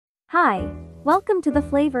Hi, welcome to the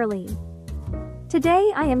Flavorly. Today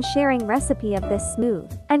I am sharing recipe of this smooth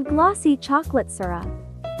and glossy chocolate syrup.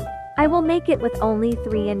 I will make it with only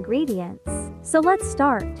 3 ingredients, so let's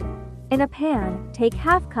start. In a pan, take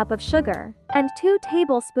half cup of sugar and 2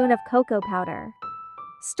 tablespoons of cocoa powder.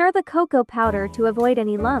 Stir the cocoa powder to avoid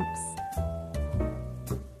any lumps.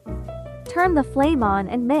 Turn the flame on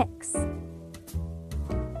and mix.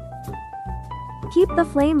 Keep the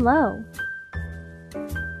flame low.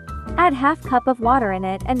 Add half cup of water in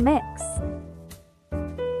it and mix.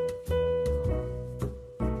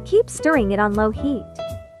 Keep stirring it on low heat.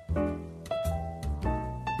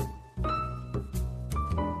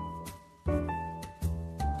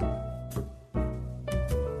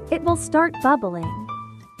 It will start bubbling.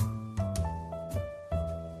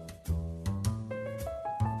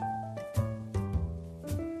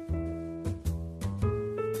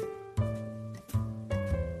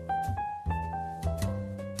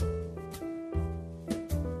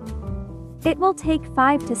 It will take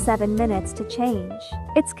 5 to 7 minutes to change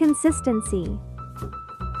its consistency.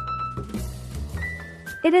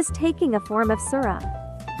 It is taking a form of syrup.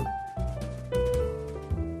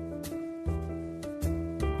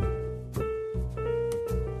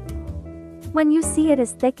 When you see it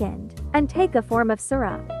is thickened and take a form of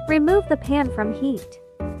syrup, remove the pan from heat.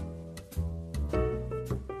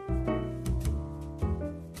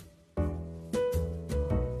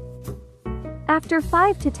 After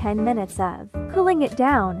 5 to 10 minutes of cooling it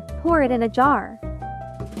down, pour it in a jar.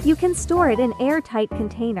 You can store it in airtight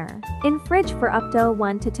container in fridge for up to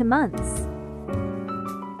 1 to 2 months.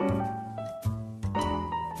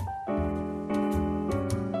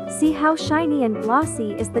 See how shiny and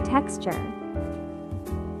glossy is the texture.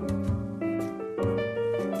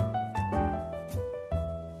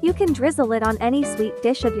 You can drizzle it on any sweet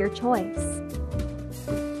dish of your choice.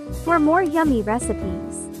 For more yummy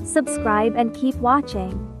recipes, subscribe and keep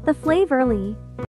watching The Flavorly.